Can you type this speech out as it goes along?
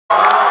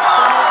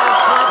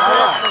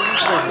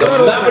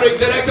the maverick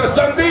director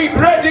Sandeep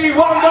Reddy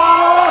Wanga,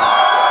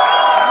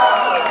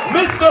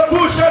 Mr.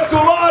 Bhushan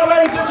Kumar,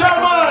 ladies and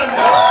gentlemen,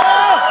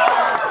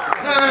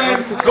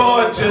 and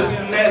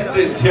gorgeousness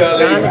is here,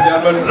 ladies and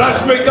gentlemen,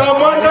 Rashmika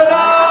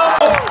Mandanna.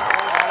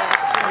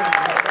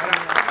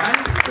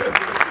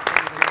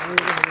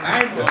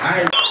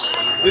 And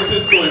this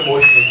is so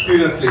emotional,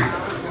 seriously.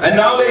 And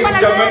now, ladies and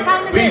gentlemen,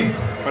 please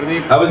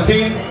have a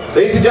seat.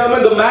 Ladies and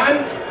gentlemen, the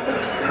man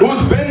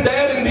who's been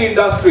there in the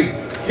industry,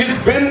 he's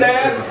been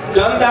there,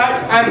 done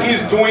that, and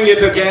he's doing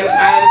it again.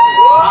 And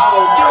how?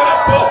 Give it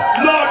up for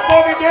Lord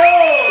Bobby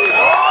Deol.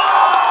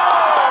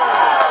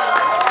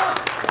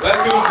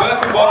 Welcome,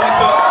 Bobby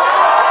sir.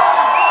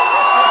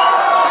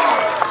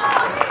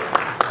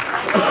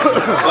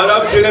 और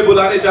अब जिन्हें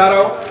बुलाने जा रहा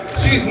हूँ,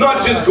 she's not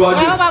just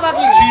gorgeous,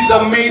 she's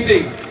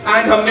amazing.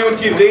 And हमने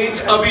उनकी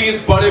range अभी इस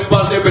बड़े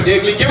पर्दे पे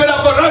देख ली. Give it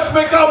up for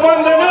Rashmika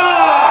Mandanna.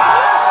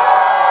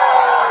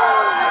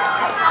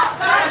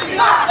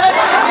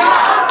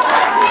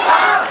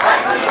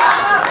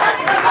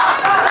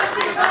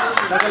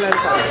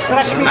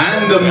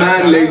 And the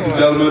man, ladies and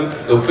gentlemen,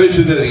 the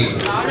visionary,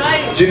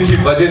 जिनकी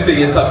वजह से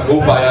ये सब हो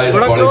पाया इस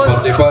बड़े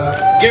पर्दे पर.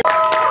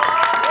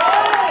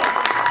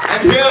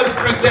 And here's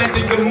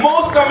presenting the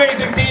most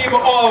amazing team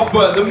of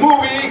the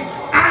movie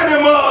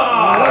Animal.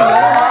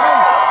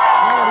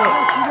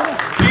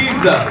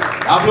 Please,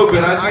 आप लोग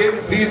बैठिए.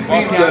 Please,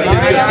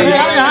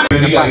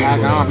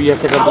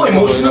 how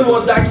emotional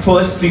was that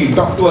first scene?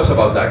 Talk to us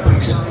about that,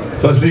 please.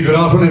 Firstly, good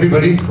afternoon,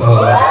 everybody.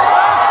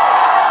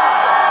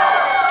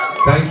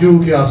 Thank you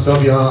कि आप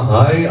सब यहाँ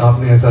आए.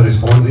 आपने ऐसा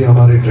रिस्पांस दिया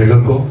हमारे ट्रेलर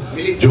को,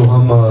 जो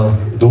हम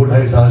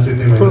 2-2.5 साल से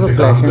इतने मेहनत से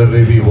काम कर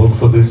रहे. We work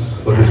for this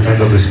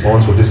kind of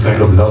response, for this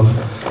kind of love.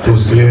 तो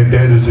उसके लिए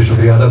तहे दिल से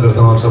शुक्रिया अदा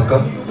करता हूँ आप सबका.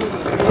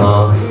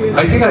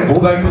 I think I go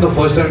back to the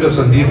first time जब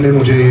संदीप ने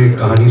मुझे ये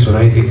कहानी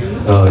सुनाई थी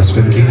इस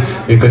फिल्म की.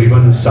 ये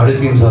करीबन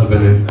 3.5 साल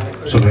पहले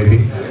सुनाई थी,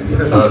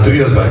 3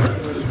 years back.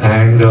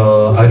 And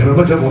I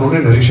remember जब उन्होंने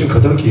नरेशन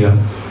ख़त्म किया,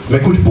 मैं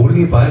कुछ बोल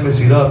नहीं पाया. मैं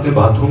सीधा अपने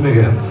बाथरूम में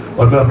गया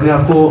और मैं अपने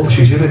आप को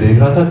शीशे में देख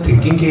रहा था,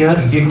 थिंकिंग कि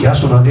यार ये क्या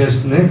सुना दिया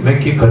इसने, मैं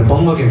ये कर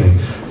पाऊंगा कि नहीं.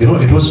 You know,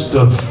 it was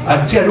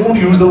actually I don't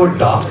use the word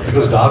dark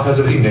because dark has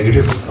a very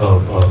negative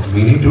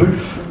meaning to it.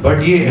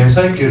 But ये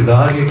ऐसा एक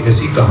किरदार, एक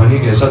ऐसी कहानी,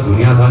 एक ऐसा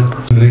दुनिया था.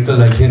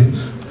 लाइक इन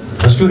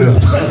हंस क्यों रहे हो?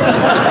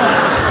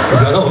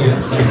 ज़्यादा हो गया.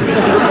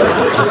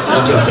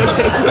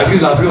 I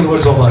think laughing on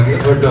words of आगे.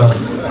 But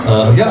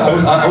yeah,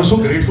 I was so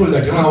grateful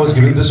that I was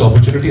given this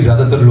opportunity.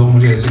 ज़्यादातर लोग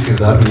मुझे ऐसे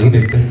किरदार में नहीं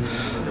देखते.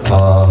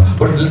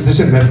 But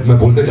listen, मैं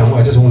बोलते जाऊँ.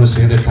 I just want to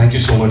say that thank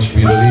you so much.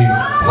 We really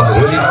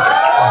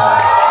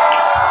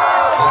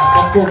हम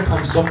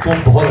सबको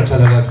बहुत अच्छा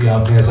लगा कि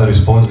आपने ऐसा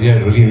रिस्पांस दिया.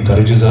 It really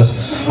encourages us.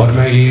 और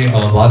मैं ये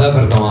वादा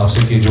करता हूँ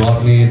आपसे कि जो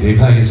आपने ये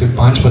देखा ये सिर्फ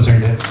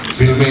 5% है.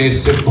 फिल्म में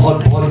इससे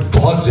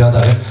बहुत ज़्यादा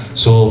है.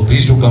 So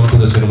please do come to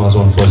the cinemas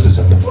on 1st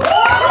December.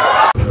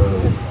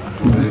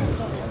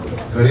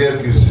 Career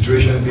की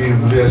सिचुएशन थी,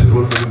 मुझे ऐसे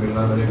रोल कभी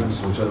मिलना, मैंने कभी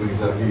सोचा भी नहीं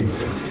था कि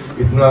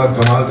इतना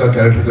कमाल का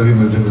कैरेक्टर कभी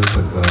मुझे मिल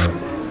सकता है.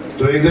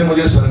 तो एक दिन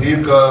मुझे संदीप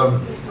का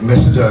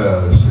मैसेज आया,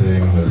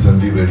 saying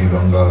Sandeep Reddy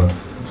Vanga,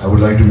 I would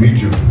like to meet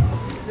you.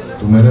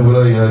 तो मैंने बोला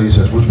यार ये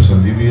सचमुच में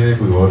संदीप ही है,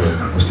 कोई और है,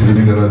 मस्ती भी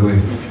नहीं कर रहा कोई.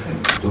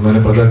 तो मैंने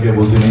पता किया,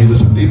 बोलते नहीं तो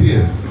संदीप ही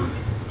है.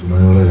 तो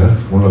मैंने बोला यार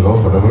फ़ोन लगाओ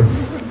फटाफट.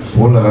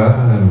 फ़ोन लगाया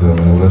एंड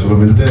मैंने बोला चलो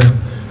मिलते हैं.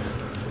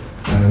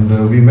 एंड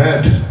वी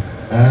मेट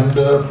एंड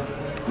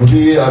मुझे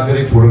ये आकर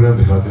एक फ़ोटोग्राफ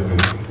दिखाते हैं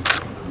मेरे.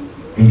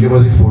 इनके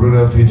पास एक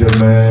फ़ोटोग्राफ थी जब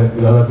मैं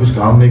ज़्यादा कुछ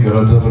काम नहीं कर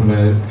रहा था, पर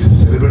मैं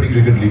सेलिब्रिटी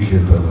क्रिकेट लीग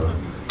खेलता था.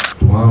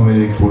 तो वहाँ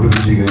मेरी एक फ़ोटो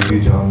खींची गई थी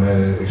जहाँ मैं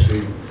ऐसे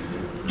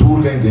दूर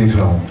कहीं देख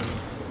रहा हूँ.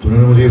 तो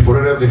उन्होंने मुझे ये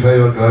फ़ोटोग्राफ दिखाई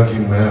और कहा कि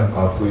मैं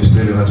आपको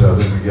इसलिए लेना चाहता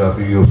हूँ क्योंकि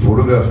आपकी जो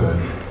फ़ोटोग्राफ है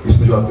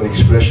इसमें जो आपका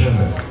एक्सप्रेशन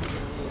है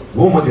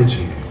वो मुझे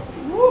चाहिए.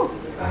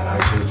 एंड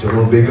आई से चलो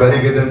बेकारी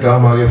के दिन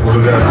काम आ गया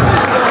फ़ोटोग्राफ.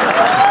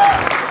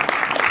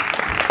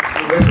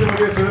 वैसे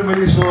मुझे film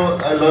milli. So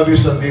I love you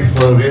Sandeep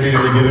for really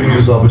giving me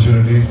this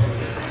opportunity.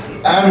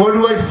 And what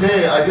do I से,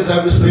 I just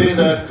have to say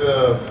that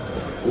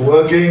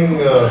working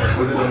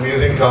with this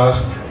amazing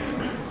cast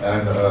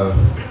and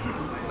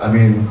I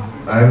mean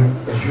I am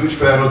a huge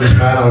fan of this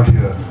man out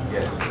here.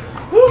 Yes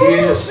he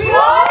is.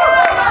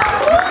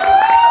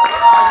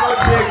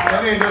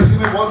 मैंने industry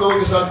में बहुत लोगों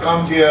के साथ काम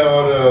किया है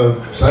और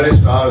सारे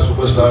स्टार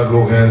सुपरस्टार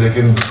लोग हैं,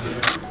 लेकिन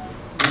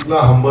इतना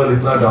हम्बल,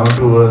 इतना डाउन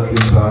टू अर्थ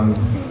इंसान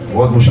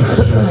बहुत मुश्किल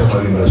से है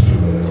हमारी इंडस्ट्री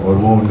में, और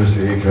वो उनमें से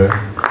एक है.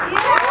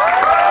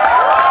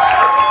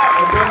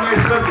 और जब मैं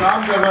इस पर काम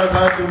कर रहा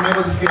था तो मैं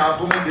बस इसकी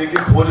आंखों में देख के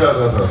खो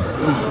जाता था.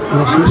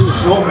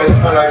 So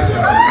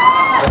mesmerizing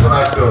as an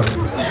actor.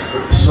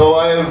 So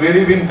I'm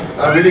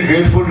really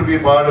grateful to be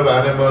part of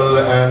Animal.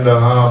 And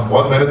हाँ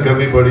बहुत मेहनत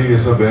करनी पड़ी, ये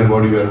सब bare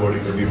body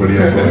करनी पड़ी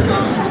हमको.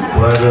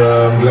 पर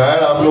glad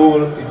आप लोग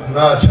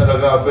इतना अच्छा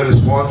लगा, आपका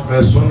रिस्पॉन्स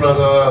मैं सुन रहा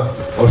था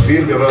और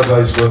फील कर रहा था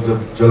इस वक्त जब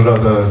चल रहा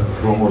था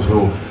promo. So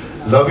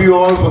love you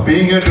all for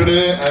being here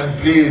today, and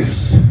please,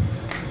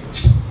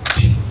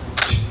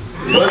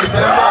 for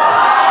December,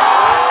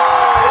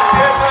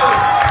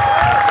 theaters.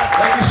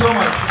 Thank you so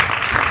much.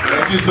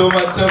 Thank you so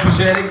much, sir, for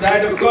sharing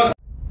that. Of course.